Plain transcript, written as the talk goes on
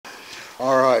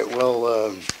All right,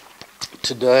 well,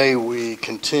 today we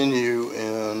continue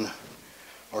in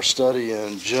our study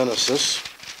in Genesis.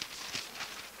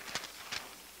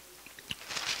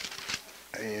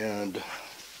 And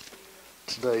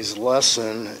today's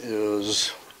lesson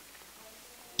is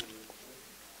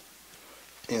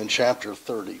in chapter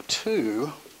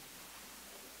 32.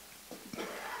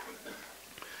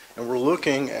 And we're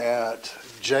looking at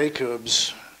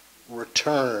Jacob's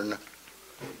return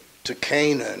to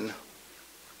Canaan.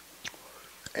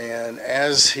 And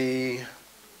as he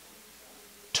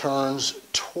turns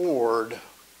toward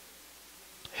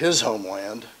his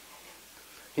homeland,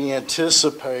 he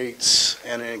anticipates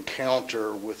an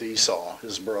encounter with Esau,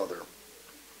 his brother.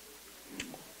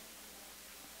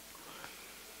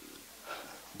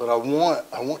 But I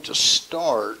want to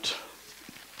start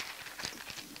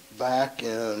back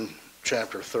in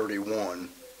chapter 31.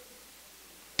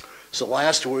 So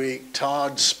last week,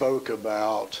 Todd spoke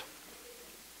about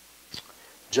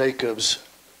Jacob's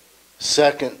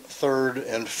second, third,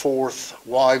 and fourth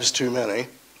wives too many.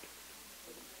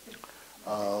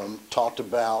 Talked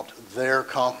about their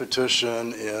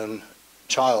competition in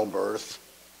childbirth.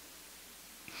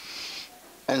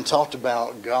 And talked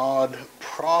about God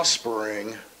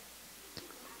prospering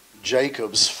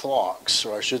Jacob's flocks,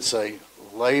 or I should say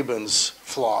Laban's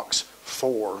flocks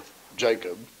for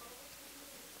Jacob.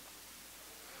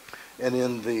 And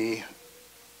in the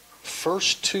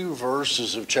first two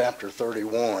verses of chapter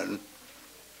 31,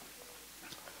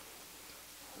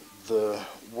 the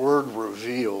word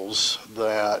reveals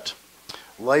that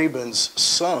Laban's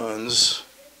sons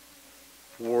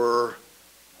were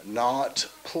not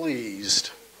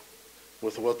pleased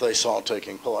with what they saw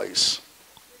taking place.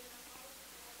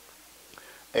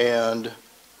 And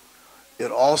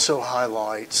it also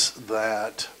highlights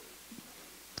that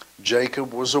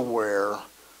Jacob was aware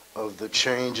of the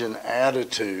change in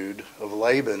attitude of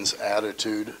Laban's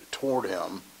attitude toward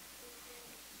him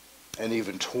and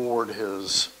even toward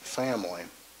his family.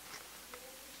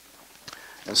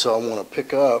 And so I want to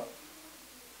pick up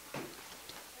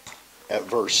at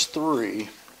verse 3.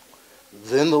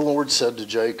 Then the Lord said to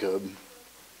Jacob,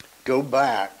 "Go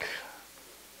back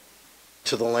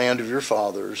to the land of your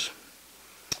fathers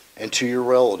and to your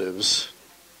relatives,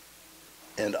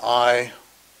 and I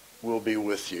will be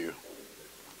with you."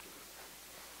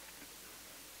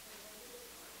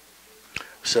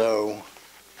 So,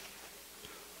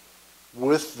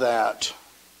 with that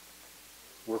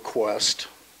request,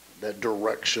 that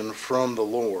direction from the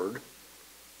Lord,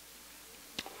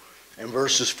 in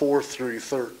verses 4 through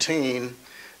 13,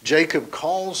 Jacob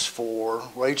calls for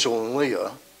Rachel and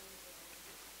Leah,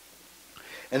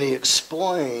 and he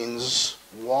explains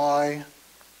why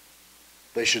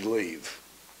they should leave.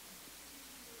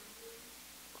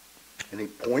 And he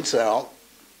points out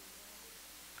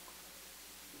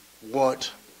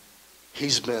what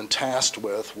he's been tasked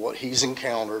with, what he's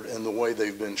encountered, and the way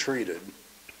they've been treated.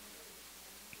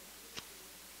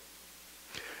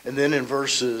 And then in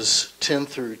verses 10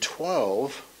 through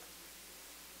 12,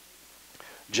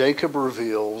 Jacob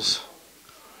reveals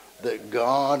that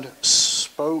God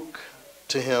spoke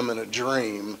to him in a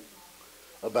dream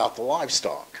about the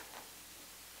livestock,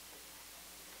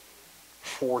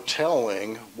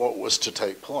 foretelling what was to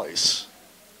take place.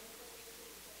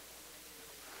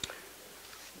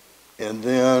 And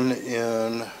then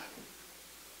in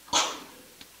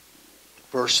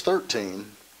verse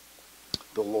 13,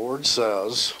 the Lord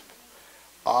says,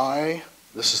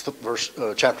 this is the verse,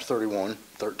 chapter 31,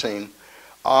 13,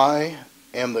 "I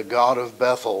am the God of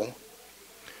Bethel,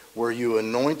 where you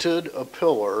anointed a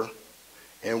pillar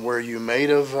and where you made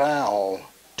a vow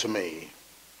to me.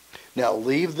 Now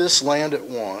leave this land at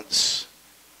once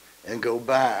and go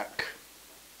back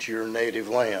to your native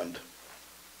land."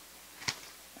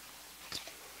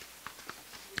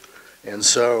 And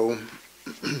so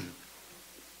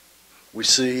we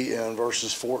see in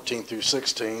verses 14 through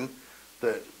 16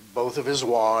 that both of his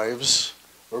wives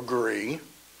agree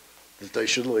that they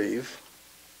should leave.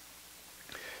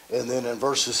 And then in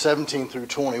verses 17 through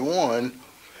 21,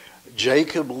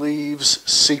 Jacob leaves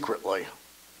secretly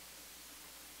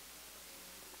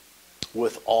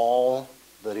with all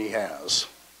that he has.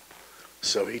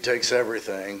 So he takes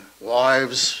everything: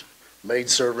 wives,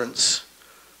 maidservants,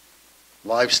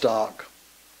 livestock,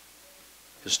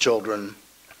 his children,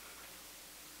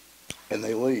 and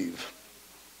they leave.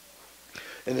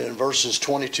 And in verses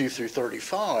 22 through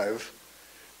 35,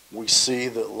 we see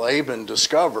that Laban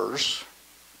discovers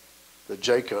that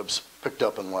Jacob's picked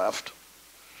up and left.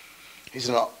 He's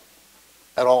not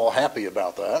at all happy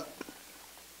about that.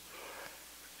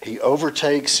 He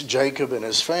overtakes Jacob and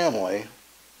his family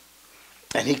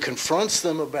And he confronts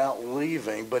them about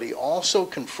leaving, but he also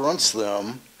confronts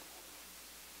them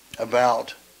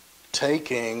about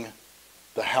taking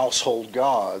the household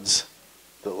gods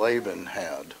that Laban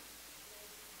had.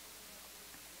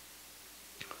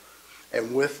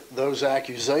 And with those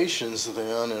accusations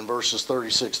then in verses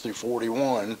 36 through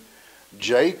 41,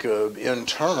 Jacob in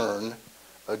turn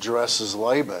addresses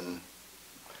Laban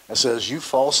and says, "You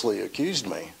falsely accused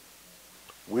me.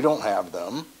 We don't have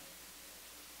them."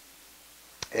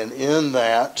 And in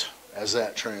that, as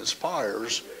that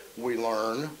transpires, we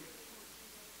learn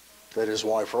that his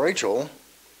wife Rachel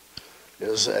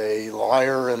is a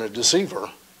liar and a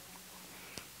deceiver.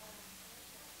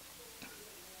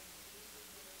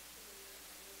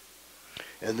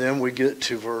 And then we get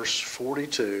to verse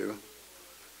 42,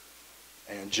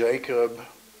 and Jacob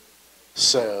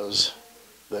says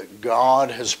that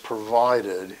God has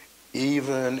provided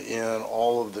even in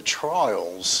all of the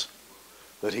trials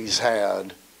that he's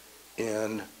had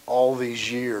in all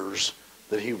these years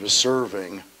that he was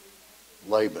serving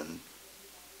Laban.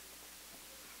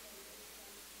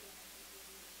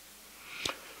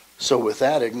 So with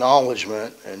that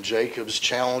acknowledgement and Jacob's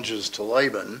challenges to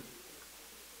Laban,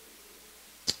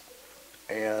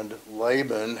 and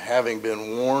Laban having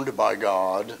been warned by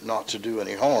God not to do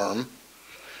any harm,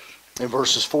 in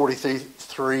verses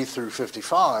 43 through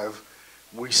 55,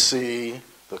 we see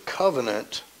the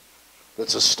covenant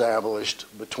that's established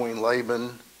between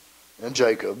Laban and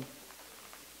Jacob,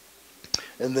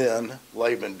 and then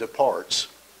Laban departs.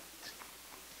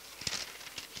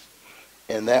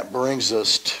 And that brings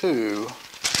us to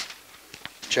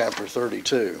chapter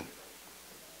 32.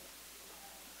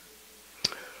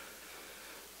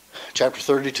 Chapter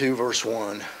 32, verse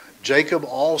 1. Jacob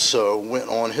also went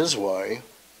on his way,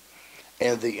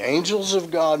 and the angels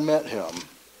of God met him.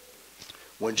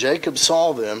 When Jacob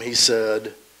saw them, he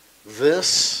said,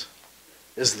 "This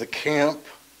is the camp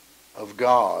of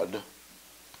God."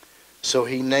 So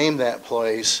he named that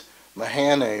place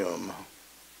Mahanaim.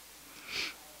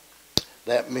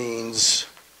 That means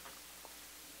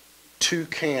two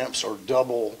camps or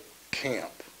double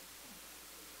camp.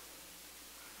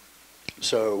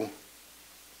 So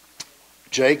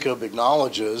Jacob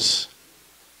acknowledges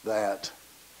that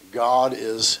God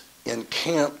is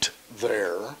encamped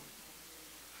there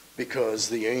because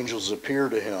the angels appear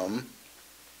to him.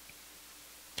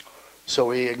 So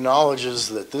he acknowledges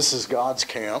that this is God's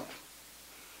camp,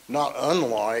 not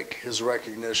unlike his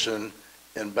recognition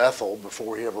in Bethel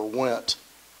before he ever went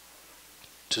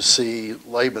to see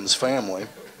Laban's family.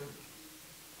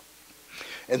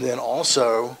 And then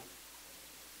also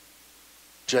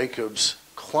Jacob's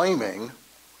claiming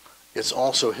it's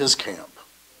also his camp.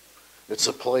 It's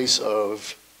a place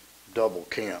of double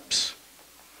camps.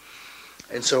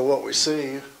 And so what we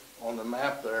see on the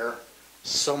map there,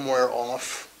 somewhere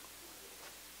off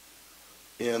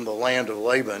in the land of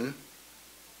Laban,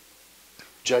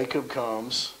 Jacob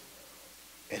comes,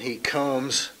 and he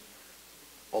comes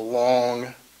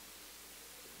along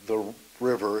the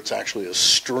river. It's actually a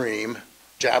stream,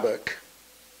 Jabbok,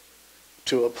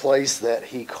 to a place that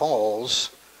he calls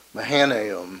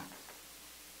Mahanaim.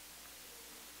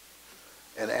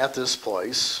 And at this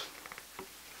place,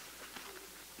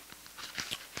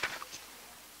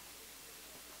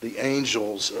 the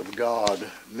angels of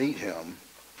God meet him.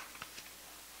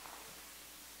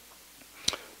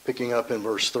 Picking up in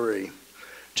verse 3.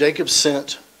 Jacob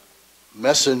sent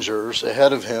messengers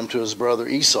ahead of him to his brother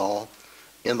Esau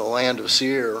in the land of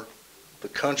Seir, the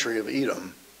country of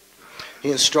Edom.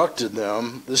 He instructed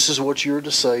them, "This is what you are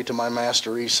to say to my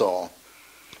master Esau.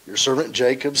 Your servant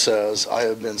Jacob says, I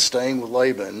have been staying with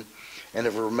Laban and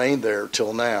have remained there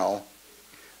till now.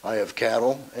 I have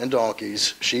cattle and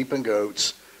donkeys, sheep and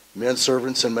goats, men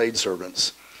servants and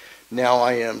maidservants. Now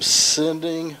I am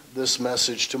sending this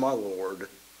message to my Lord,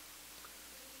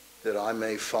 that I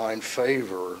may find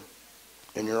favor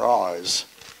in your eyes."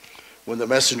 When the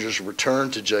messengers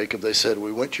returned to Jacob, they said,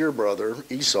 "We went to your brother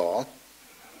Esau,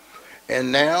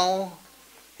 and now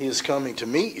he is coming to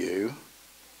meet you,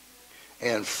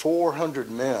 and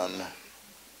 400 men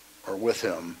are with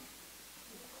him."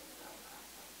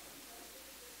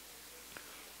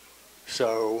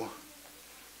 So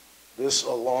this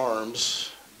alarms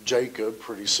Jacob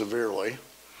pretty severely,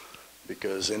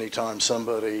 because anytime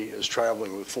somebody is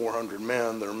traveling with 400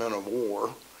 men, they're men of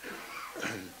war.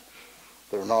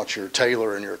 They're not your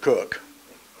tailor and your cook.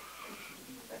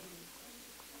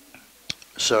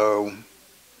 So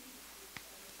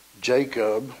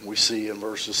Jacob, we see in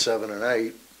verses 7 and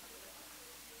 8,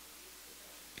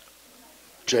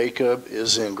 Jacob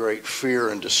is in great fear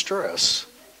and distress.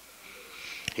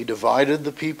 He divided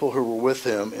the people who were with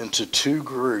him into two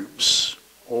groups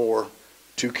or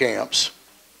two camps.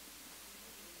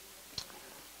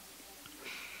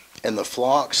 And the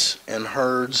flocks and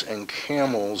herds and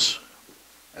camels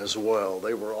as well,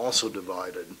 they were also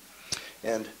divided.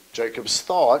 And Jacob's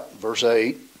thought, verse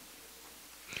 8,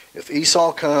 if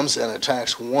Esau comes and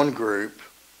attacks one group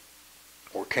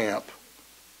or camp,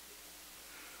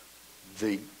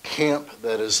 the camp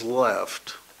that is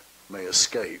left may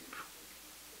escape.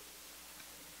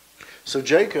 So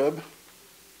Jacob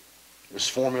is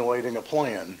formulating a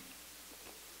plan,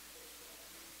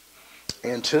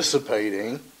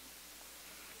 anticipating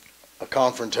a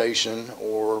confrontation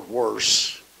or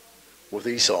worse with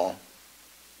Esau.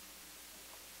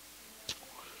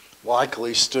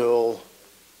 Likely still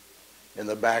in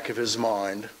the back of his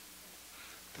mind,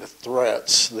 the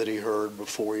threats that he heard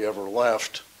before he ever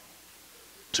left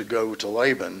to go to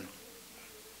Laban,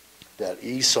 that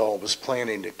Esau was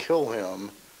planning to kill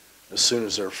him as soon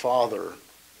as their father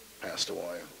passed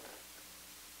away.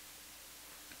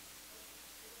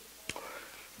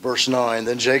 Verse 9,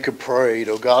 then Jacob prayed,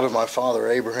 O God of my father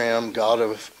Abraham, God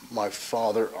of my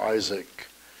father Isaac,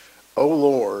 O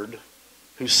Lord,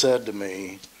 who said to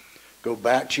me, go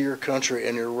back to your country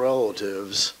and your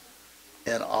relatives,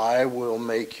 and I will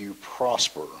make you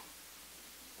prosper.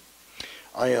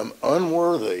 I am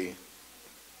unworthy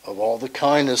of all the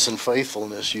kindness and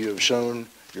faithfulness you have shown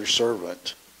your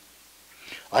servant.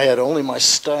 I had only my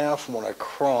staff when I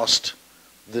crossed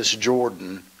this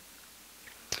Jordan,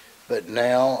 but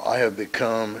now I have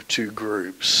become two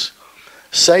groups.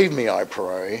 Save me, I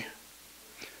pray,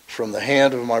 from the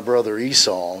hand of my brother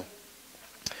Esau,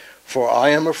 for I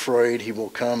am afraid he will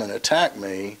come and attack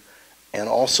me, and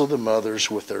also the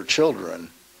mothers with their children.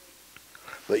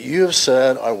 But you have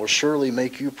said, I will surely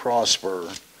make you prosper,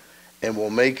 and will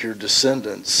make your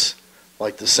descendants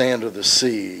like the sand of the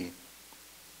sea,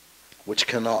 which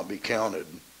cannot be counted.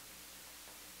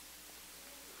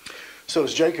 So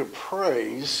as Jacob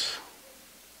prays,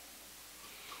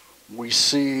 we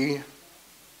see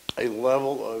a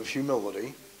level of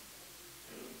humility,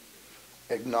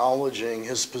 acknowledging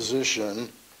his position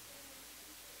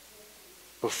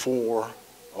before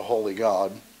a holy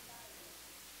God.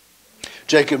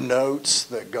 Jacob notes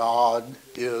that God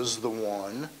is the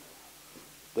one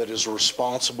that is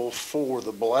responsible for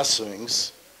the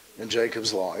blessings in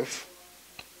Jacob's life.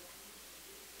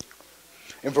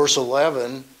 In verse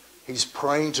 11, he's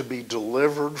praying to be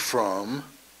delivered from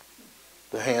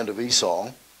the hand of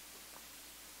Esau.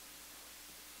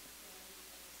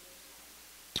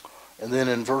 And then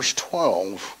in verse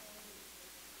 12,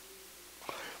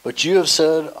 but you have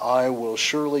said, I will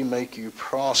surely make you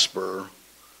prosper.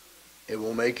 It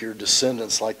will make your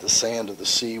descendants like the sand of the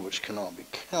sea, which cannot be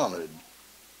counted.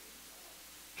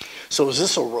 So is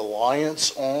this a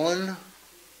reliance on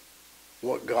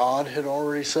what God had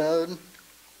already said?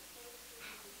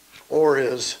 Or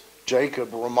is Jacob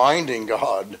reminding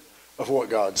God of what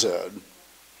God said?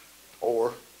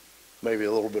 Or maybe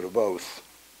a little bit of both.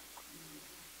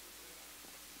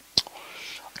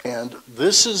 And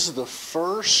this is the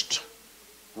first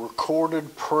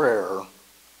recorded prayer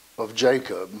of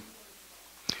Jacob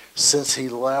since he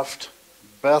left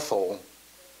Bethel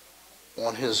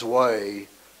on his way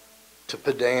to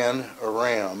Padan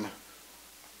Aram.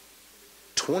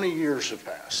 20 years have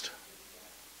passed.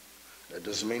 That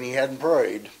doesn't mean he hadn't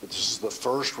prayed, but this is the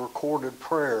first recorded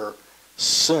prayer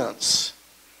since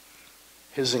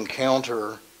his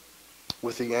encounter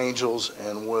with the angels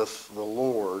and with the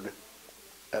Lord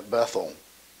at Bethel.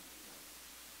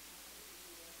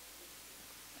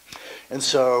 And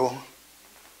so,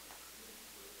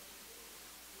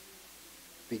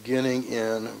 beginning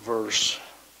in verse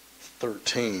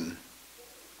 13,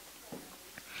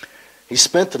 he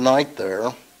spent the night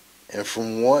there, and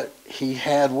from what he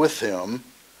had with him,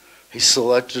 he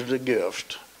selected a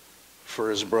gift for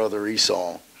his brother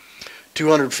Esau.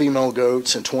 200 female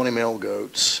goats and 20 male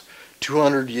goats,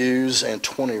 200 ewes and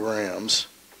 20 rams,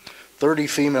 30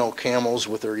 female camels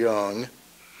with their young,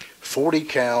 40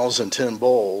 cows and 10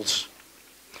 bulls,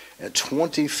 and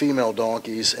 20 female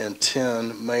donkeys and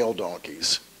 10 male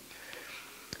donkeys.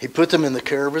 He put them in the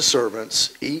care of his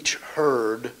servants, each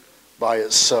herd by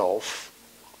itself,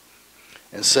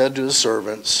 and said to his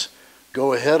servants,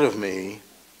 go ahead of me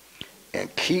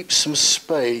and keep some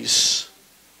space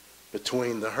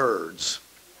between the herds.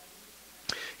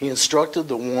 He instructed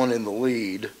the one in the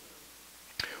lead,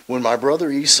 when my brother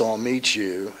Esau meets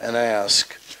you and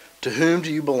asks, to whom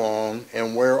do you belong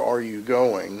and where are you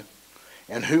going,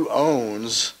 and who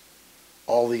owns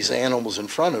all these animals in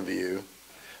front of you,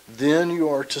 then you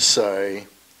are to say,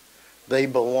 they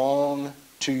belong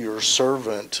to your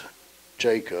servant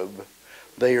Jacob.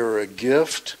 They are a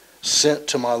gift sent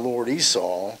to my lord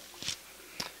Esau,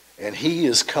 and he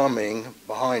is coming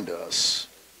behind us.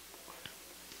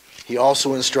 He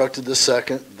also instructed the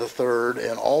second, the third,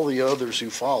 and all the others who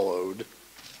followed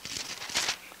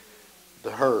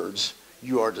the herds,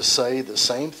 you are to say the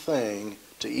same thing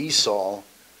to Esau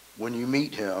when you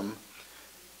meet him,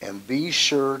 and be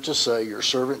sure to say, your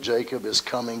servant Jacob is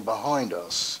coming behind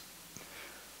us.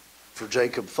 For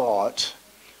Jacob thought,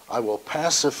 I will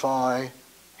pacify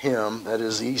him, that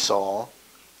is Esau,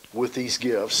 with these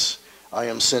gifts I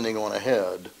am sending on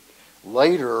ahead.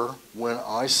 Later, when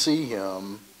I see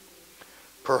him,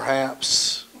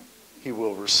 perhaps he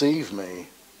will receive me.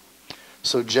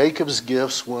 So Jacob's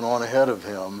gifts went on ahead of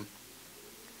him,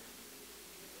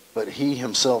 but he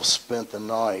himself spent the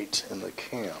night in the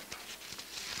camp.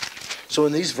 So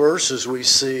in these verses we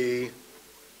see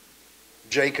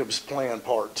Jacob's plan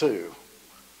part 2.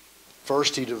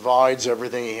 First, he divides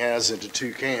everything he has into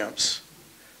 2 camps,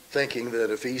 thinking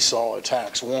that if Esau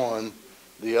attacks one,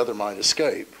 the other might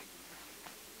escape.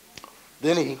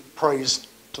 Then he prays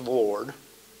to the Lord,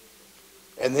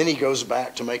 and then he goes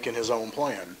back to making his own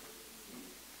plan.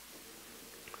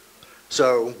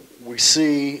 So we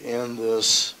see in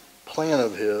this plan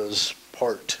of his,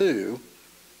 part 2,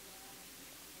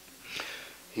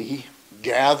 he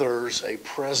gathers a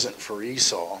present for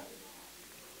Esau.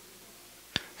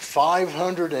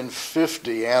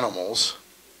 550 animals,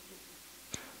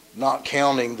 not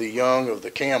counting the young of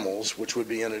the camels, which would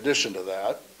be in addition to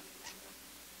that.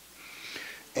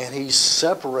 And he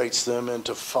separates them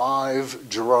into 5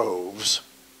 droves,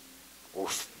 or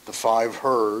the 5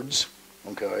 herds,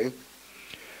 okay?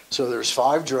 So there's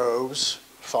 5 droves,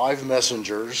 5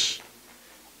 messengers,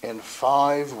 and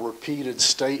 5 repeated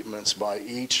statements by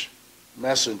each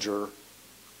messenger,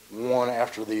 one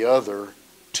after the other,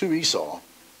 to Esau.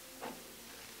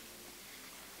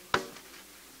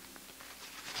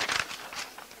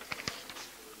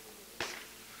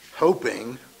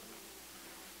 Hoping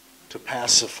to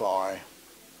pacify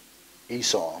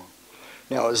Esau.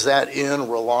 Now, is that in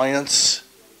reliance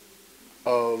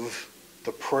of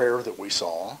the prayer that we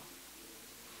saw?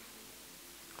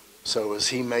 So is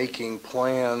he making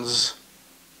plans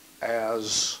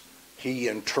as he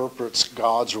interprets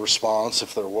God's response,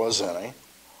 if there was any?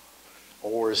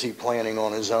 Or is he planning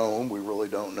on his own? We really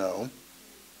don't know.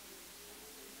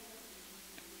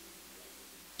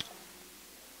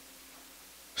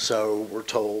 So we're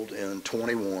told in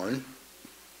 21,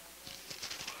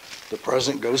 the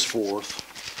present goes forth,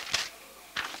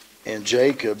 and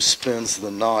Jacob spends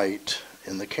the night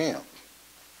in the camp.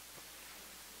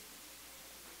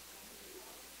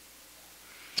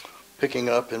 Picking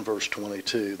up in verse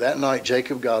 22, that night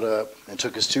Jacob got up and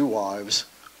took his 2 wives,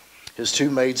 his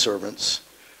 2 maidservants,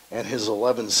 and his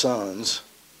 11 sons,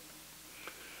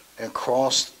 and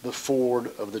crossed the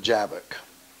ford of the Jabbok.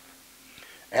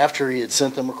 After he had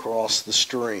sent them across the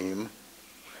stream,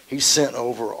 he sent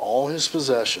over all his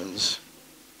possessions.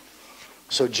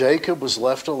 So Jacob was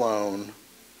left alone,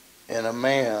 and a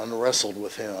man wrestled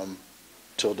with him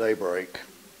till daybreak.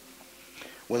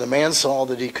 When the man saw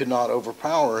that he could not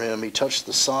overpower him, he touched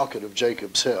the socket of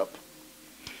Jacob's hip,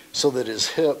 so that his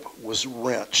hip was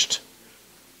wrenched.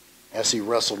 As he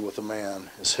wrestled with the man,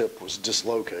 his hip was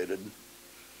dislocated.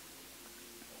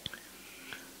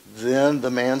 Then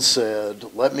the man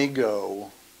said, let me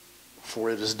go, for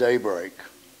it is daybreak.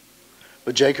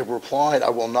 But Jacob replied, I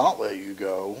will not let you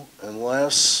go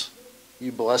unless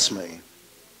you bless me.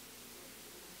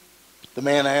 The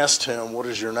man asked him, what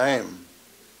is your name?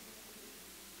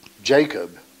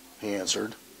 Jacob, he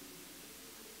answered.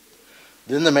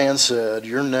 Then the man said,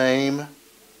 your name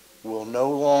will no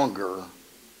longer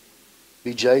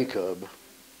be Jacob,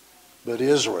 but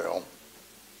Israel,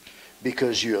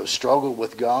 because you have struggled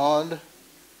with God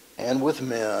and with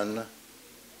men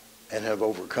and have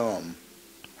overcome.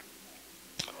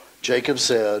 Jacob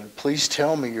said, please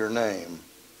tell me your name.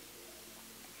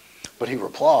 But he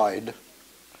replied,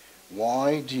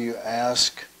 why do you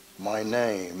ask my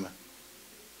name?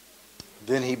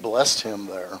 Then he blessed him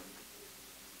there.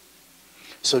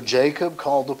 So Jacob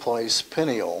called the place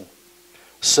Peniel,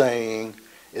 saying,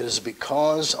 it is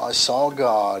because I saw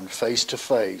God face to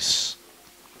face,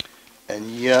 and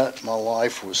yet my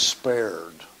life was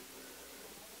spared.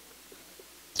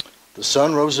 The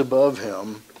sun rose above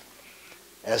him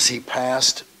as he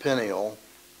passed Peniel,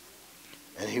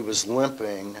 and he was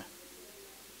limping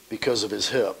because of his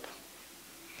hip.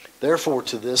 Therefore,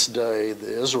 to this day,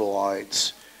 the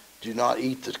Israelites do not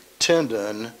eat the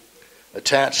tendon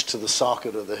attached to the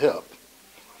socket of the hip,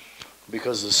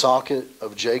 because the socket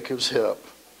of Jacob's hip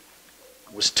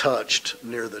was touched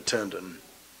near the tendon.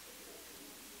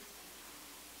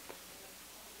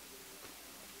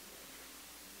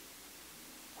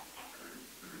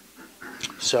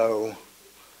 So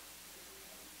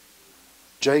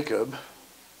Jacob,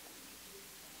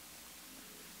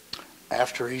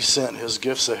 after he sent his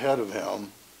gifts ahead of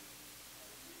him,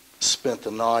 spent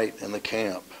the night in the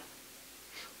camp.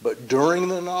 But during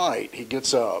the night, he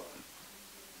gets up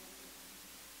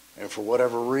and for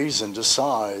whatever reason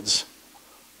decides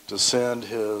to send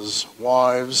his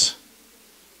wives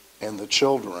and the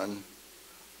children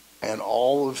and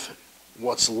all of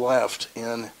what's left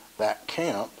in that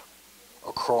camp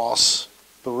across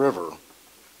the river.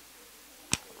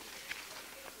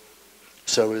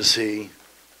 So is he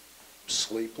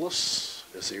sleepless?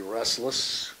 Is he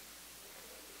restless?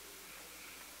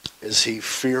 Is he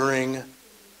fearing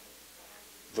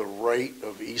the rate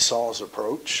of Esau's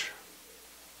approach?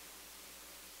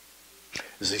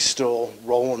 Is he still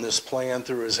rolling this plan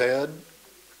through his head,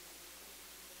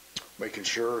 making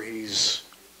sure he's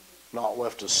not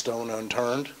left a stone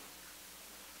unturned?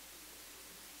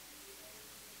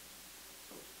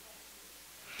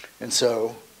 And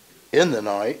so, in the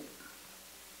night,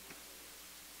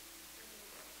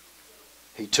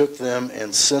 he took them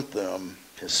and sent them.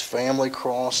 His family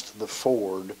crossed the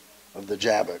ford of the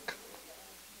Jabbok.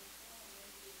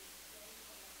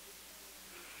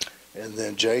 And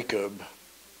then Jacob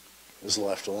is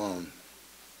left alone.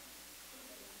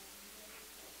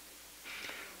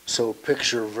 So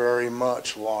picture very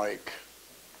much like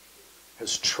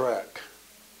his trek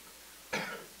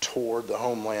toward the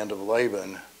homeland of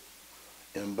Laban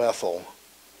in Bethel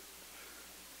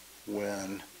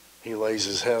when he lays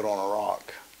his head on a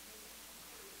rock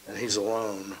and he's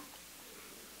alone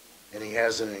and he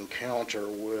has an encounter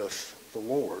with the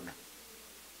Lord.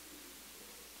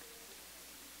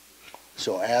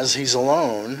 So as he's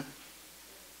alone,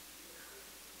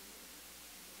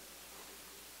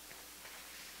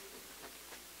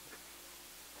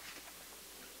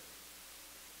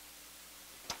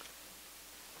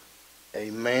 a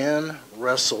man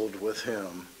wrestled with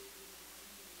him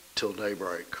till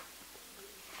daybreak.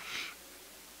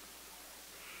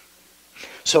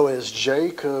 So as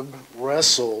Jacob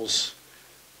wrestles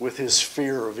with his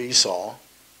fear of Esau,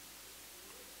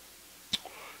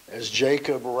 as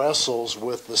Jacob wrestles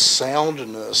with the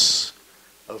soundness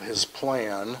of his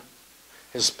plan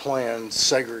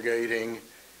segregating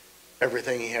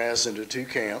everything he has into two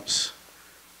camps,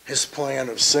 his plan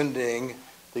of sending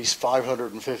these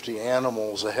 550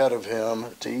 animals ahead of him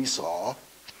to Esau,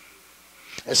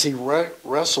 as he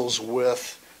wrestles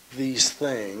with these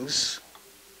things,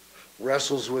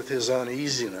 wrestles with his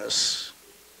uneasiness,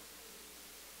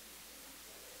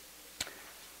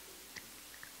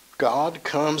 God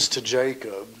comes to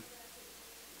Jacob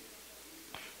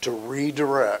to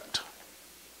redirect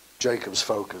Jacob's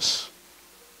focus.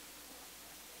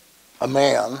 A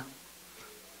man,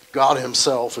 God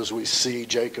himself, as we see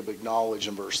Jacob acknowledge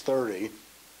in verse 30,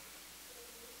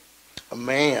 a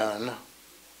man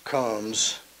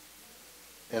comes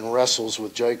and wrestles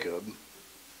with Jacob,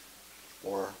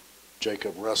 or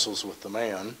Jacob wrestles with the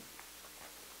man.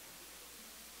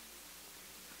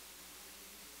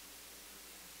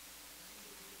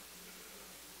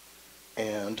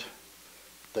 And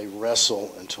they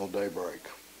wrestle until daybreak.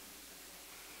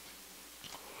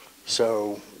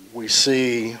 So we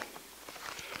see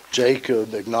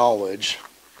Jacob acknowledge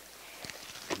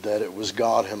that it was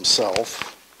God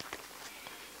himself.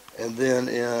 And then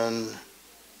in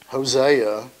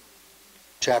Hosea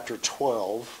chapter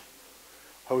 12,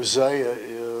 Hosea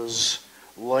is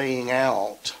laying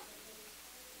out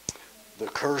the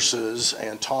curses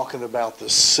and talking about the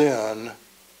sin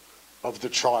of the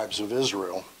tribes of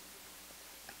Israel.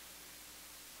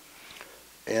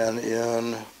 And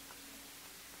in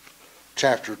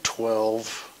chapter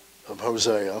 12 of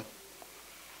Hosea,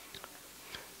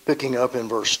 picking up in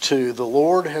verse 2, the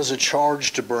Lord has a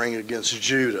charge to bring against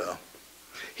Judah.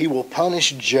 He will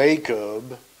punish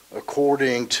Jacob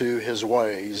according to his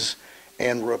ways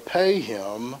and repay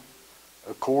him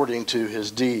according to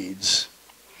his deeds.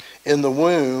 In the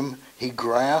womb he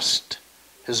grasped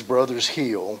his brother's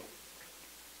heel.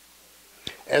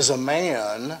 As a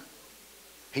man,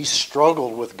 he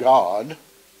struggled with God.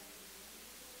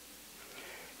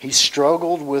 He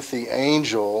struggled with the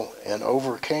angel and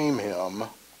overcame him.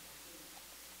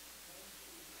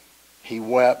 He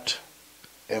wept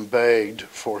and begged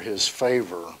for his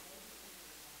favor.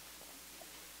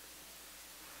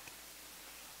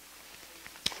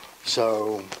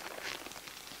 So,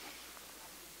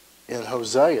 in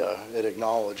Hosea, it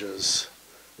acknowledges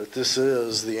that this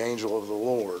is the angel of the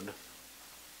Lord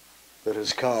that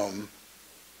has come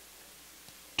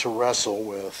to wrestle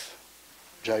with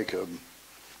Jacob.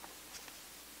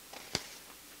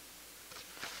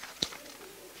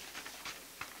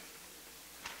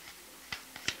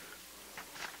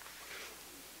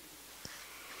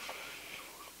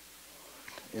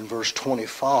 in verse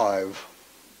 25,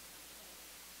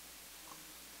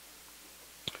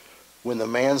 when the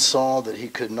man saw that he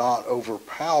could not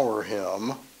overpower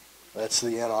him, that's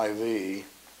the NIV.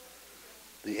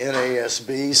 The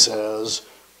NASB says,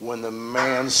 when the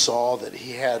man saw that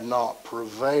he had not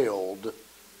prevailed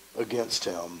against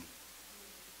him.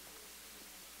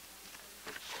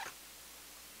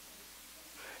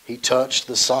 He touched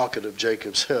the socket of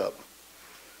Jacob's hip,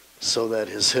 so that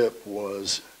his hip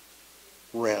was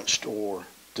wrenched or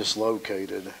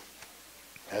dislocated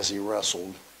as he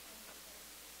wrestled.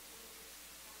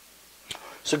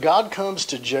 So God comes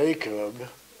to Jacob,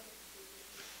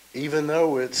 even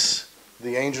though it's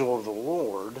the angel of the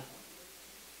Lord,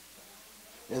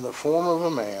 in the form of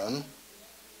a man,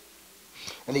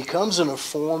 and he comes in a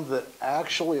form that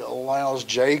actually allows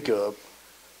Jacob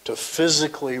to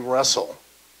physically wrestle.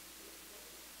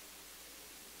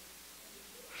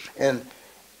 And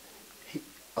he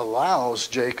allows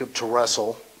Jacob to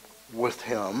wrestle with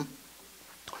him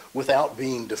without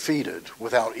being defeated,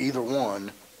 without either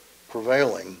one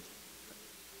prevailing.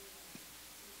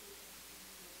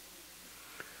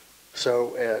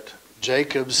 So at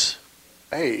Jacob's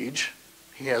age,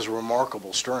 he has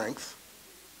remarkable strength.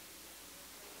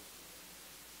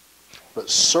 But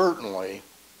certainly,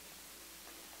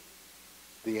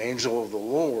 the angel of the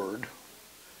Lord,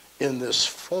 in this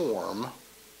form,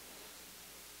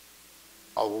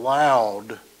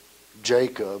 allowed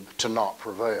Jacob to not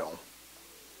prevail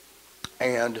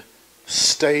and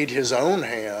stayed his own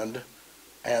hand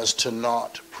as to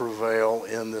not prevail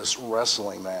in this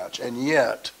wrestling match. And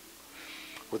yet,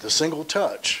 with a single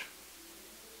touch,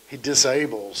 he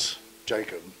disables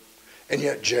Jacob. And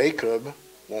yet Jacob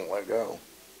won't let go.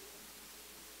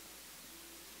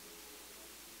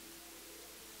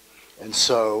 And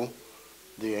so,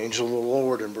 the angel of the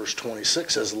Lord in verse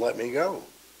 26 says, "Let me go."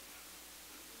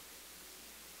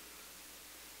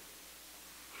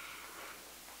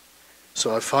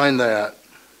 So I find that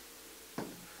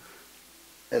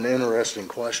an interesting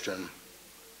question.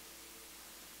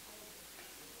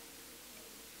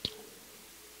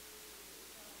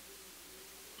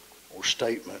 Or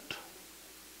statement.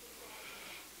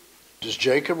 Does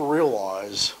Jacob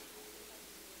realize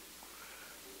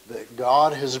that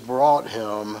God has brought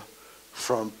him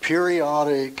from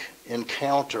periodic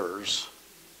encounters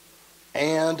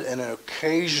and an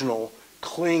occasional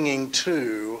clinging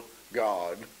to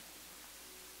God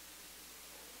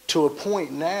to a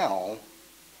point now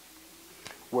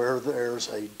where there's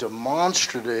a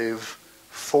demonstrative,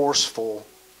 forceful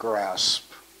grasp?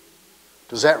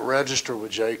 Does that register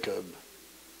with Jacob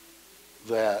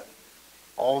that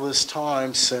all this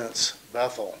time since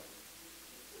Bethel,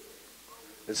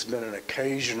 it's been an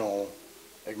occasional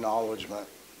acknowledgement,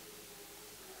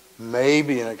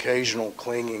 maybe an occasional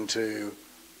clinging to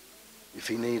if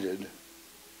he needed,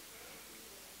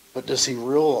 but does he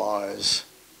realize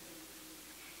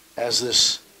as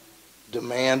this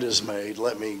demand is made,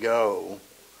 "Let me go,"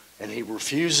 and he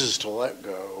refuses to let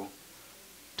go,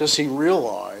 does he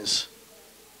realize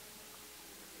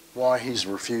why he's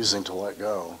refusing to let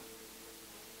go?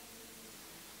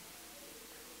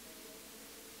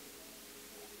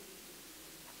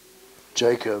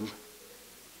 Jacob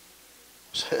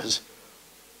says,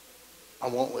 "I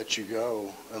won't let you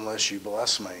go unless you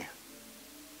bless me."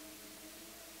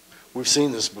 We've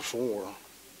seen this before.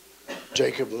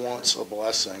 Jacob wants a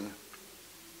blessing.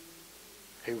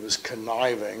 He was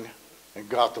conniving and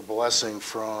got the blessing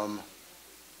from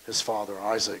his father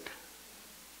Isaac.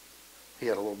 He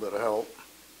had a little bit of help.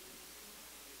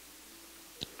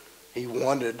 He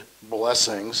wanted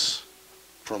blessings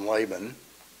from Laban.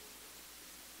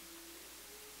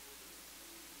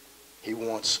 He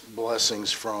wants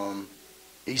blessings from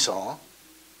Esau.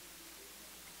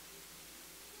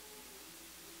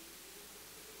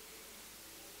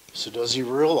 So does he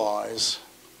realize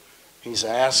he's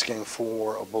asking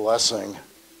for a blessing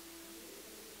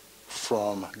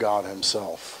from God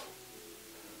himself?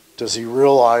 Does he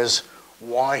realize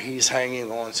why he's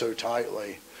hanging on so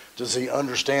tightly? Does he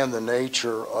understand the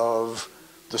nature of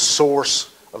the source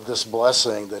of this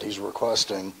blessing that he's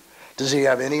requesting? Does he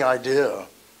have any idea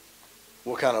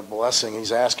what kind of blessing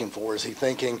he's asking for? Is he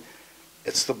thinking,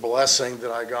 it's the blessing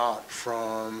that I got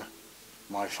from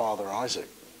my father Isaac?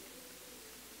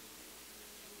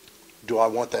 Do I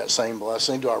want that same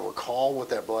blessing? Do I recall what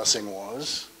that blessing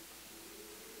was?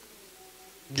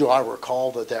 Do I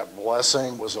recall that that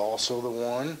blessing was also the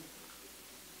one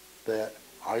that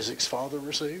Isaac's father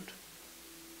received?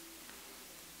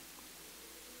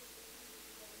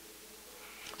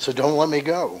 So don't let me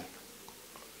go.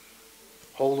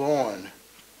 Hold on.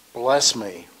 Bless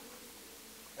me.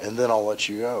 And then I'll let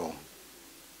you go.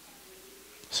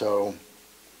 So,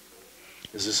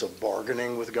 is this a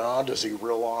bargaining with God? Does he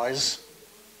realize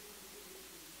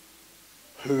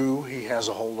who he has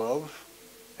a hold of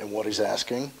and what he's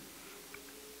asking?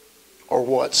 Or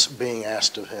what's being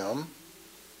asked of him?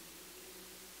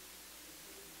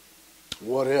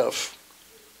 What if,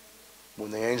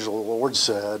 when the angel of the Lord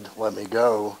said, "Let me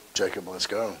go," Jacob, let's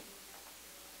go?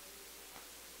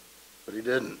 But he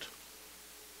didn't.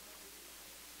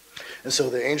 And so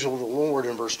the angel of the Lord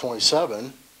in verse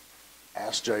 27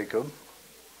 asked Jacob,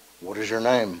 "What is your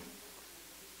name?"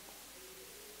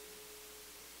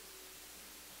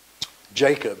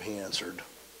 "Jacob," he answered.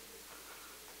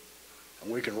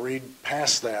 And we can read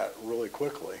past that really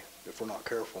quickly if we're not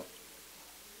careful.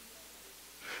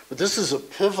 But this is a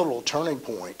pivotal turning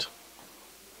point.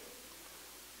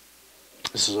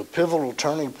 This is a pivotal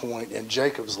turning point in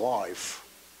Jacob's life.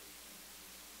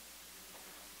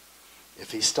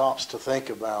 If he stops to think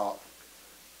about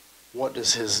what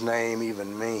does his name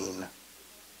even mean.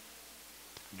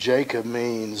 Jacob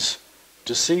means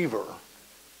deceiver,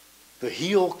 the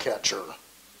heel catcher,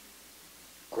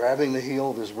 grabbing the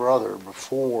heel of his brother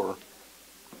before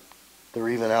they're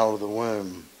even out of the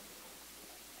womb.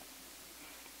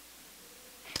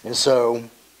 And so,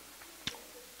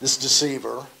 this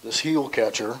deceiver, this heel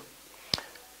catcher,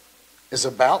 is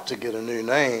about to get a new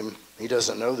name. He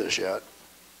doesn't know this yet.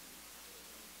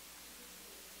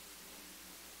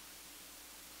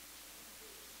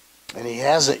 And he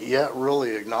hasn't yet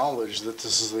really acknowledged that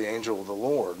this is the angel of the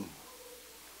Lord.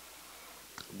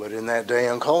 But in that day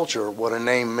and culture, what a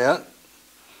name meant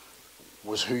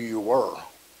was who you were.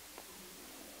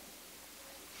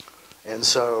 And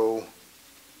so,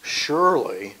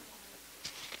 surely,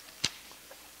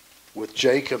 with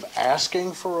Jacob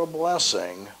asking for a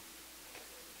blessing,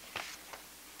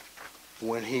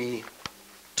 when he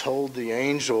told the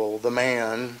angel, the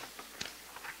man,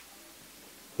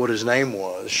 what his name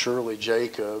was, surely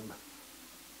Jacob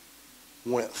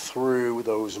went through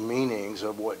those meanings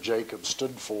of what Jacob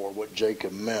stood for, what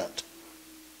Jacob meant.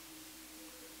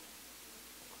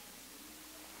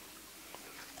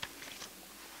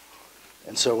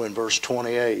 And so in verse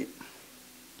 28,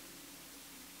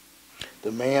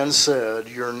 the man said,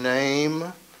 "Your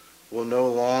name will no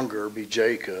longer be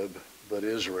Jacob, but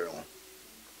Israel."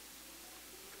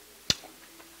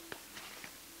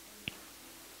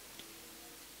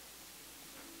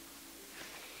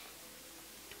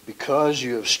 Because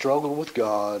you have struggled with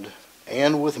God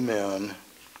and with men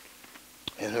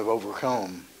and have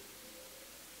overcome.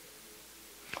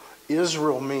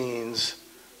 Israel means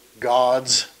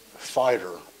God's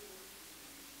fighter,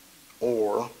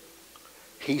 or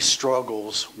he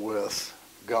struggles with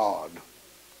God.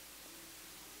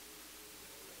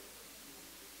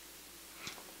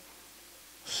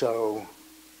 So,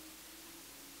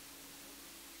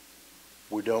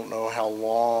 we don't know how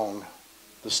long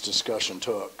this discussion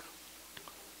took.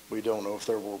 We don't know if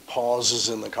there were pauses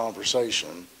in the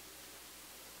conversation,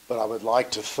 but I would like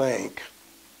to think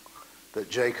that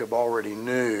Jacob already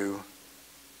knew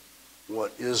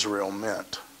what Israel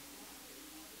meant.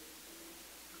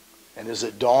 And is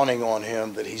it dawning on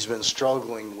him that he's been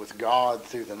struggling with God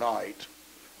through the night,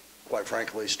 quite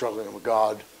frankly, struggling with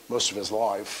God most of his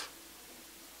life?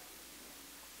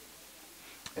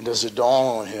 And does it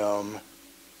dawn on him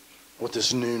what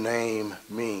this new name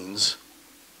means?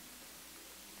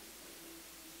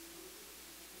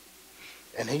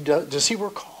 And does he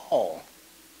recall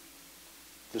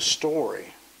the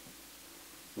story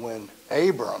when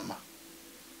Abram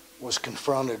was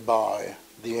confronted by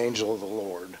the angel of the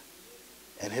Lord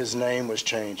and his name was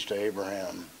changed to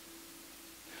Abraham?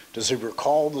 Does he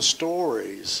recall the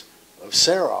stories of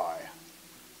Sarai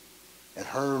and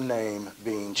her name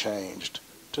being changed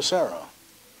to Sarah?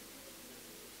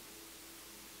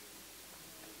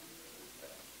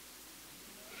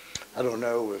 I don't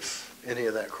know if any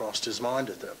of that crossed his mind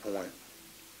at that point.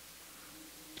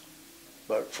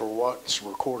 But for what's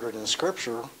recorded in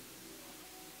Scripture,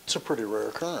 it's a pretty rare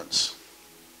occurrence.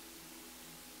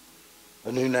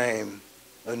 A new name,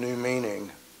 a new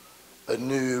meaning, a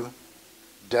new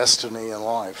destiny in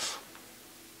life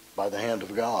by the hand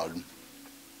of God.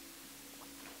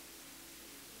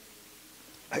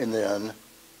 And then,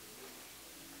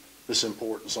 this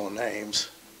importance on names.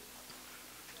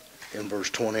 In verse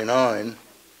 29,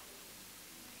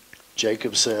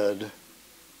 Jacob said,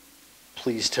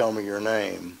 "Please tell me your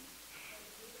name."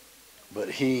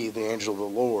 But he, the angel of the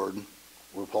Lord,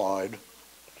 replied,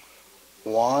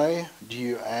 "Why do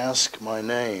you ask my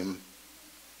name?"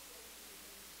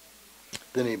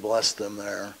 Then he blessed them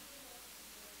there.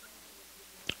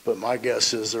 But my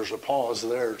guess is there's a pause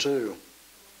there too.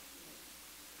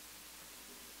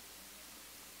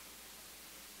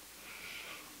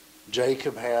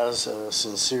 Jacob has a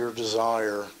sincere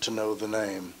desire to know the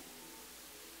name.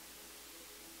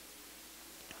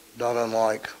 Not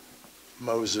unlike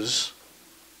Moses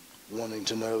wanting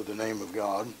to know the name of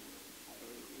God.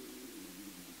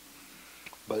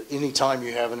 But anytime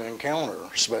you have an encounter,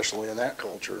 especially in that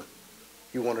culture,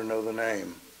 you want to know the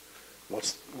name.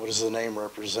 What does the name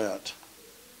represent?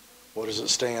 What does it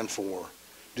stand for?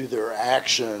 Do their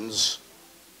actions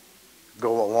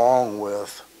go along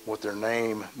with what their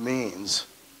name means?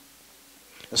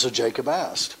 And so Jacob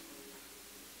asked.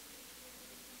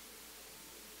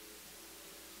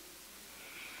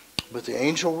 But the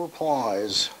angel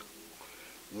replies,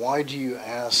 "Why do you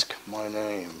ask my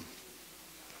name?"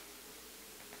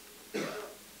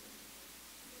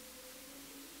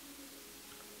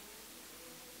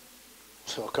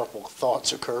 So a couple of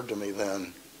thoughts occurred to me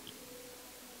then.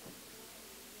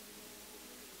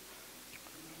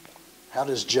 How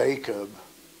does Jacob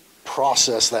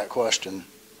process that question?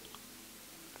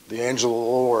 The angel of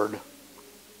the Lord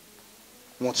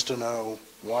wants to know,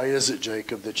 why is it,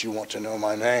 Jacob, that you want to know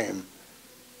my name?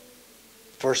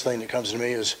 First thing that comes to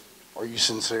me is, are you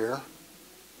sincere?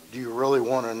 Do you really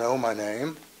want to know my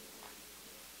name?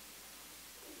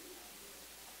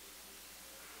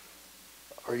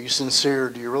 Are you sincere?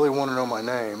 Do you really want to know my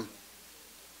name?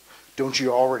 Don't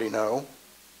you already know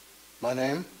my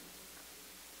name?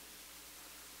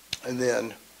 And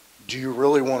then, do you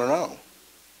really want to know?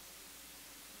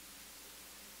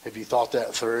 Have you thought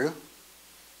that through?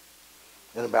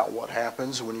 And about what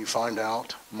happens when you find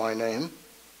out my name?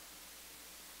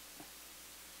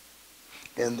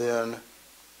 And then,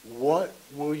 what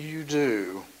will you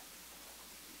do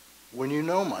when you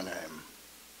know my name?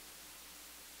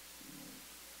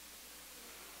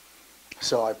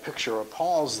 So I picture a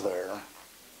pause there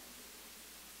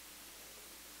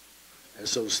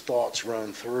as those thoughts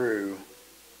run through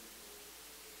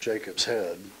Jacob's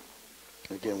head.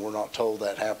 Again, we're not told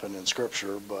that happened in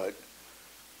Scripture, but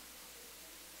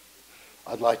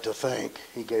I'd like to think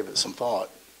he gave it some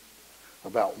thought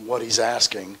about what he's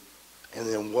asking and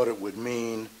then what it would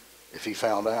mean if he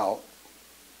found out.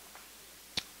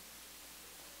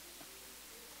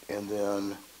 And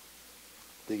then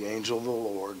the angel of the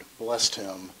Lord blessed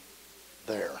him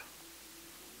there,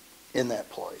 in that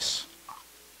place.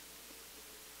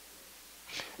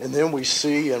 And then we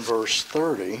see in verse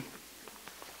 30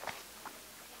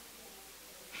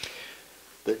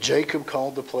 that Jacob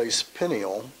called the place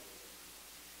Peniel,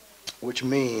 which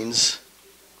means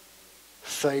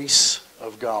face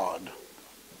of God,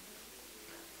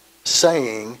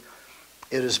 saying,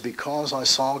 "It is because I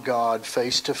saw God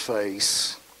face to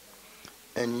face,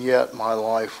 and yet my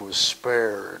life was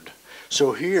spared."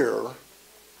 So here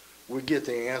we get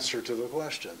the answer to the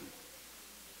question.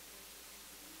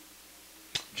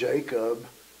 Jacob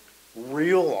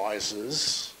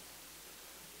realizes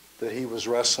that he was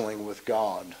wrestling with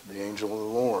God, the angel of the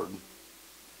Lord.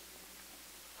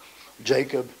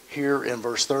 Jacob here in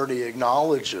verse 30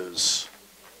 acknowledges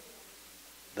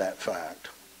that fact.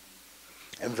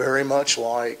 And very much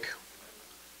like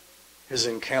his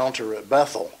encounter at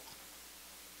Bethel,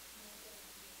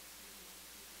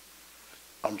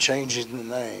 I'm changing the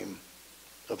name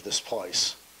of this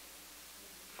place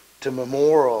to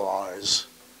memorialize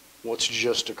what's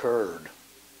just occurred.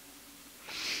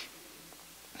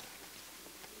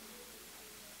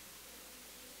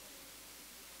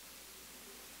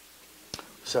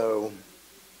 So,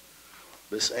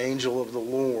 this angel of the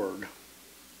Lord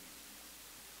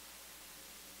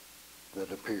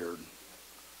that appeared,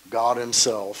 God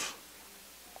himself,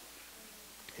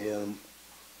 in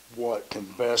what can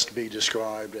best be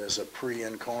described as a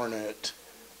pre-incarnate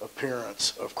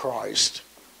appearance of Christ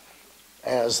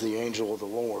as the angel of the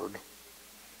Lord,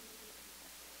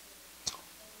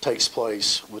 takes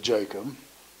place with Jacob,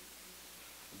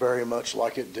 very much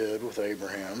like it did with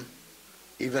Abraham.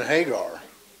 Even Hagar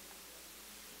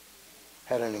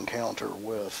had an encounter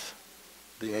with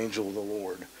the angel of the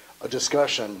Lord, a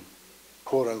discussion,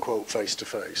 quote unquote, face to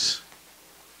face.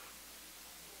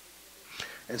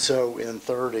 And so in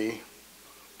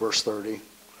verse 30,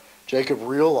 Jacob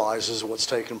realizes what's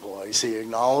taken place. He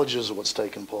acknowledges what's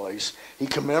taken place. He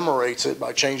commemorates it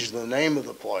by changing the name of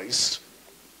the place.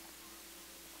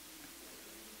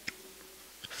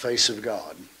 Face of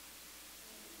God.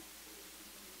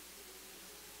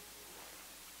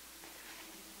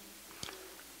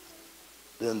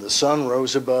 Then the sun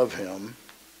rose above him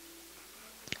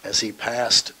as he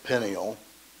passed Peniel,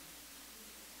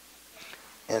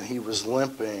 and he was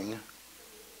limping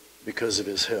because of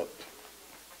his hip.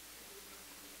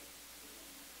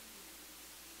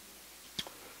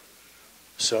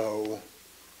 So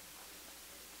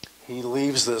he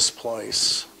leaves this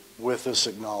place with this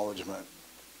acknowledgement,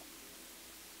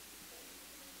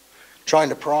 trying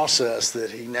to process that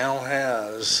he now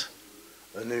has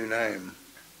a new name,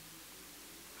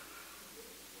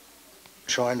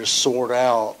 trying to sort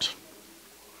out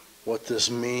what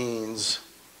this means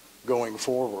going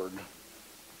forward.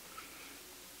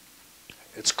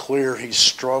 It's clear he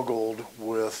struggled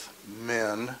with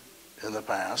men in the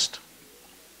past,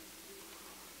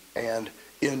 and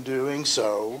in doing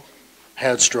so,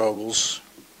 had struggles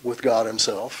with God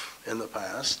himself in the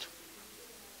past.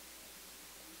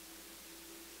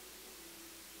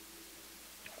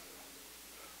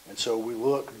 And so we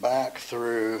look back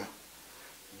through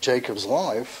Jacob's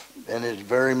life, and it had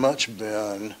very much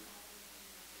been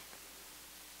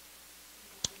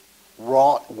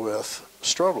wrought with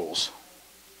struggles.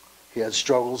 He had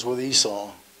struggles with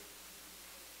Esau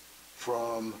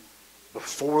from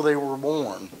before they were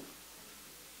born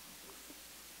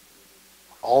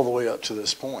all the way up to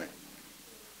this point.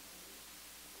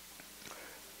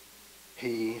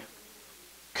 He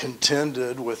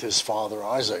contended with his father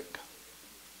Isaac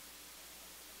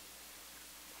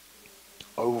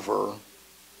over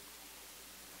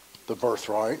the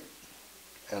birthright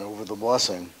and over the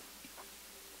blessing.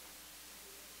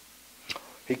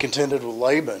 He contended with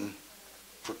Laban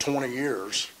for 20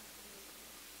 years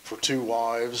for 2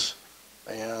 wives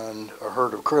and a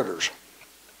herd of critters.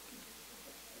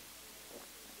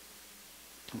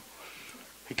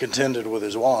 He contended with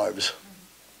his wives.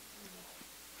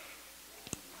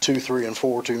 2, 3, and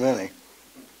 4 too many.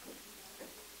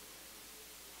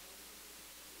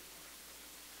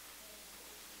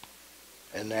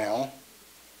 And now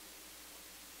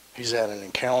he's had an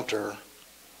encounter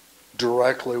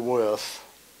directly with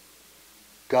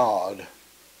God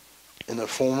in the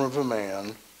form of a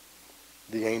man,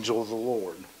 the angel of the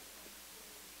Lord.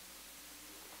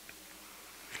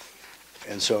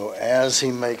 And so as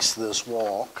he makes this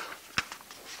walk,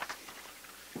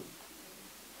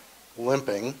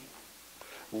 limping,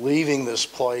 leaving this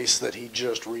place that he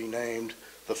just renamed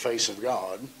the face of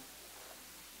God,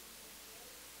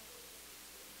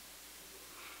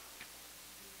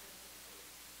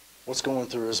 what's going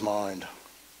through his mind?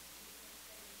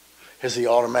 Has he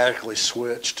automatically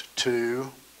switched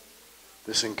to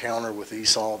this encounter with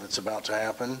Esau that's about to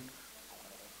happen?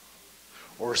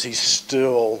 Or is he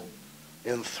still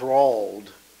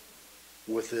enthralled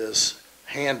with this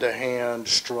hand-to-hand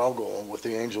struggle with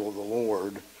the angel of the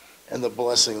Lord and the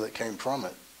blessing that came from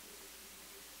it?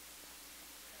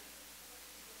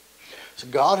 So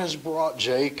God has brought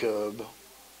Jacob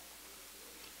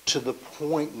to the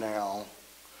point now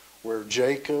where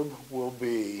Jacob will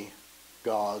be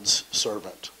God's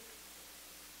servant.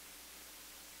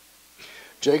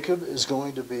 Jacob is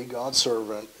going to be God's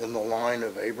servant in the line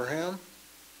of Abraham,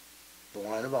 the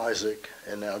line of Isaac,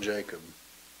 and now Jacob.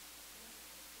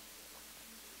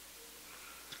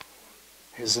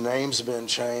 His name's been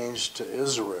changed to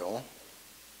Israel,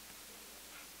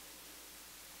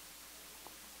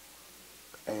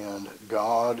 and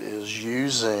God is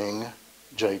using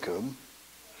Jacob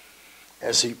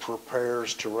as he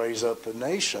prepares to raise up the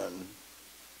nation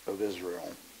of Israel.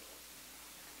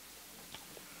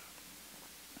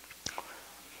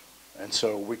 And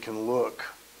so we can look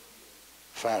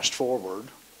fast forward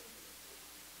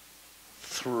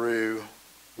through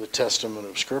the testament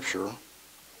of Scripture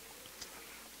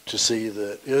to see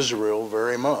that Israel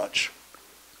very much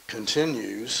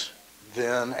continues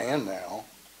then and now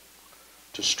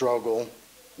to struggle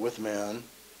with men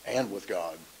and with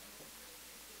God.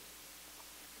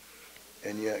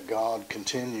 And yet God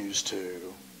continues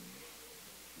to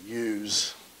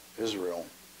use Israel.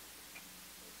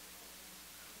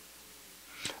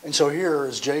 And so here,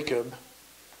 as Jacob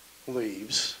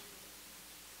leaves,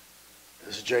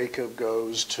 as Jacob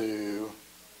goes to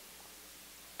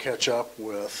catch up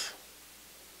with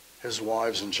his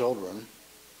wives and children,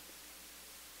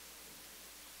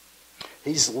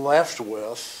 he's left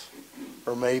with,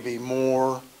 or maybe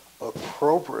more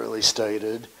appropriately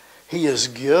stated, he is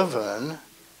given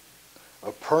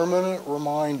a permanent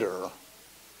reminder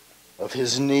of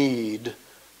his need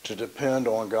to depend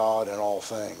on God in all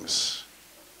things.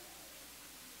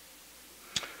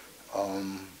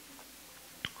 I'm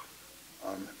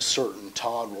certain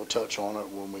Todd will touch on it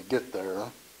when we get there,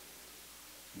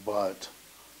 but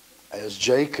as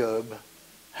Jacob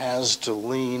has to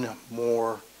lean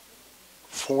more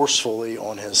forcefully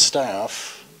on his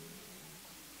staff,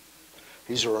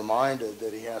 he's reminded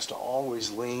that he has to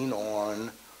always lean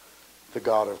on the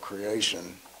God of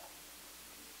creation.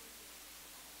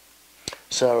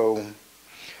 So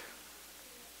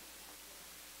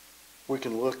we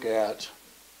can look at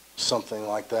something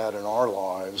like that in our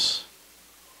lives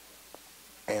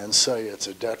and say it's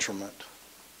a detriment,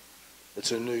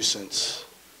 it's a nuisance,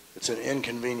 it's an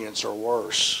inconvenience or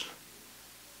worse.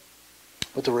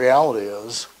 But the reality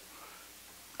is,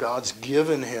 God's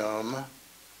given him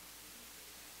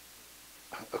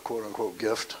a quote-unquote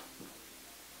gift,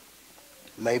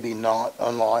 maybe not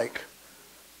unlike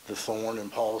the thorn in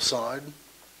Paul's side,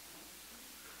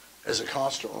 as a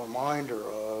constant reminder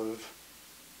of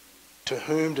to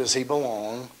whom does he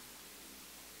belong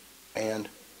and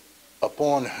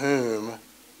upon whom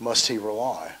must he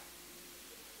rely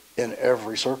in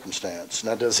every circumstance.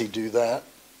 Now, does he do that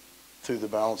through the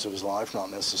balance of his life?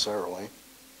 Not necessarily.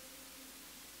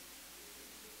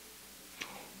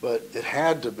 But it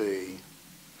had to be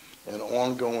an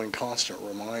ongoing, constant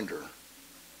reminder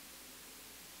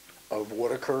of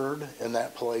what occurred in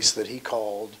that place that he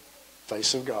called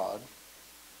face of God,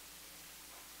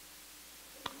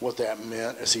 what that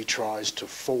meant as he tries to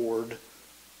ford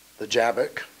the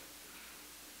Jabbok,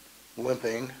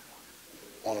 limping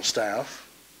on a staff,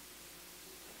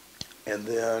 and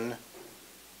then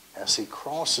as he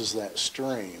crosses that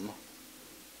stream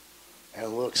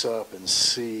and looks up and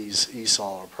sees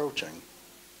Esau approaching,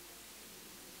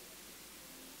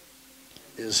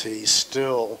 is he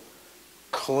still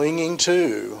clinging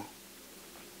to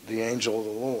the angel of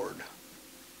the Lord,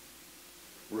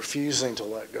 refusing to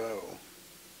let go?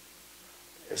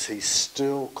 Is he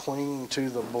still clinging to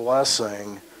the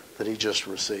blessing that he just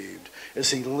received?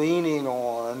 Is he leaning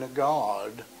on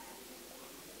God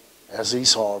as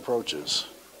Esau approaches?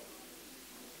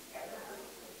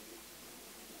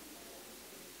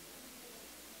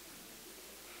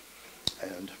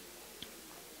 And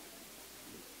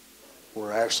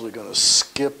we're actually going to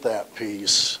skip that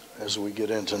piece as we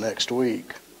get into next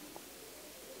week.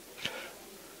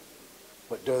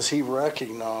 But does he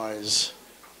recognize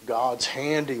God's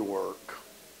handiwork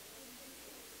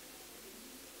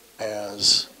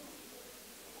as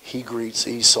he greets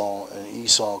Esau and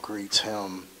Esau greets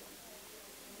him?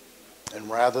 And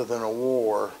rather than a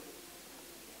war,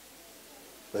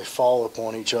 they fall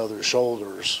upon each other's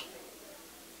shoulders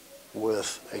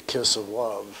with a kiss of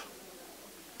love,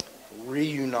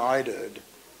 reunited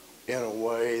in a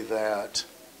way that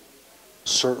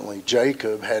certainly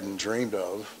Jacob hadn't dreamed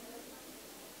of.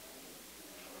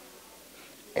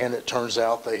 And it turns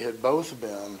out they had both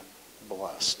been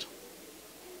blessed.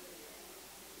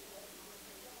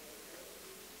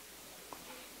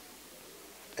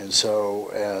 And so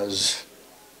as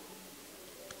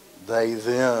they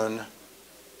then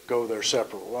go their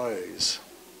separate ways,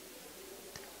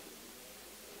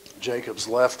 Jacob's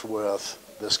left with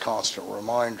this constant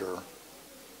reminder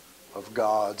of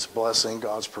God's blessing,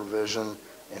 God's provision,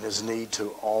 and his need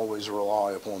to always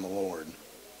rely upon the Lord.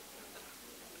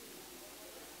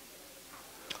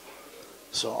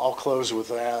 So I'll close with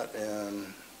that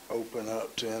and open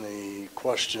up to any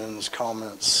questions,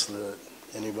 comments that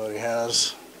anybody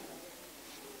has.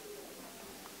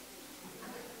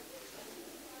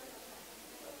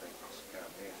 I think it's kind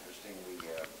of interesting, the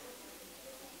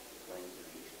things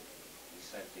that he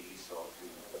sent to Esau to,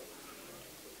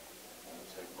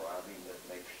 say, bribe him, that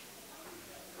makes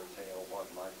foretell what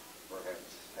might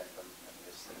perhaps happen. I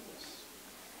guess that was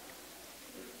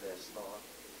his best thought.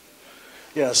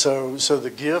 Yeah, so the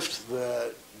gift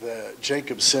that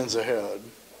Jacob sends ahead,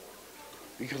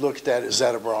 you could look at that, is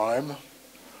that a bribe?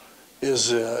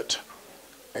 Is it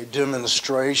a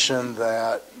demonstration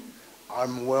that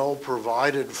I'm well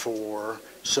provided for,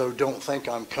 so don't think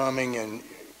I'm coming and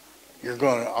I'm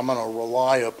going to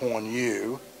rely upon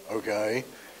you, okay?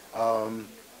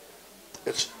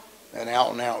 It's an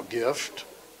out-and-out gift,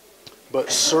 but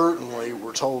certainly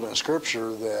we're told in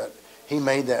Scripture that he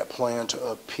made that plan to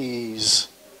appease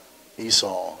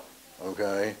Esau,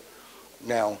 okay?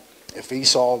 Now, if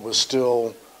Esau was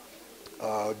still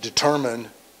determined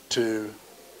to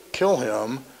kill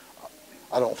him,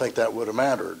 I don't think that would have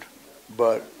mattered.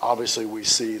 But obviously we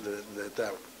see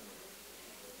that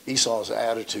Esau's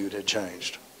attitude had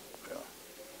changed. Yeah.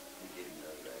 He didn't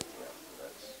know that,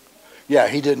 that's... Yeah,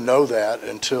 he didn't know that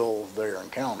until their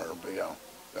encounter, but yeah.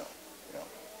 I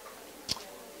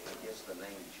guess the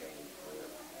name change for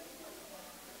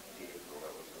Jacob,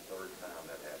 that was the third time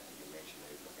that happened. You mentioned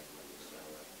Abraham and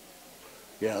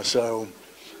Sarah. Yeah, so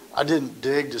I didn't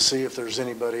dig to see if there's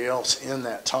anybody else in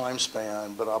that time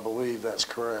span, but I believe that's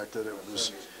correct, that it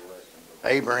was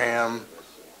Abraham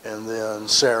and then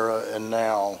Sarah and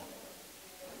now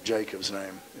Jacob's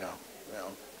name. Yeah.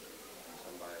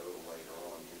 Somebody a little later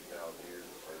on, 2,000 years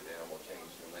or so down, will change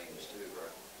the names too,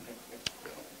 right?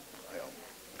 Yeah.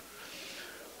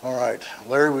 All right.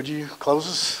 Larry, would you close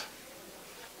us?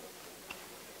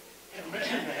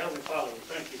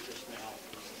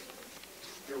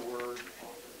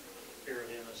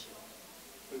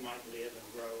 might live and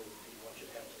grow in what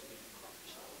should help us to be in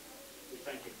Christ. We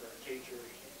thank you for our teachers,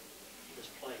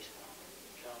 this place, Father.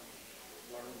 Come,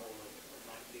 learn more. It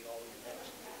might be all your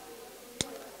next.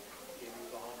 Give you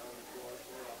the honor and the glory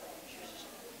for it all. In Jesus'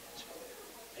 name.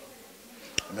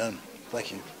 Amen. Amen.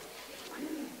 Thank you.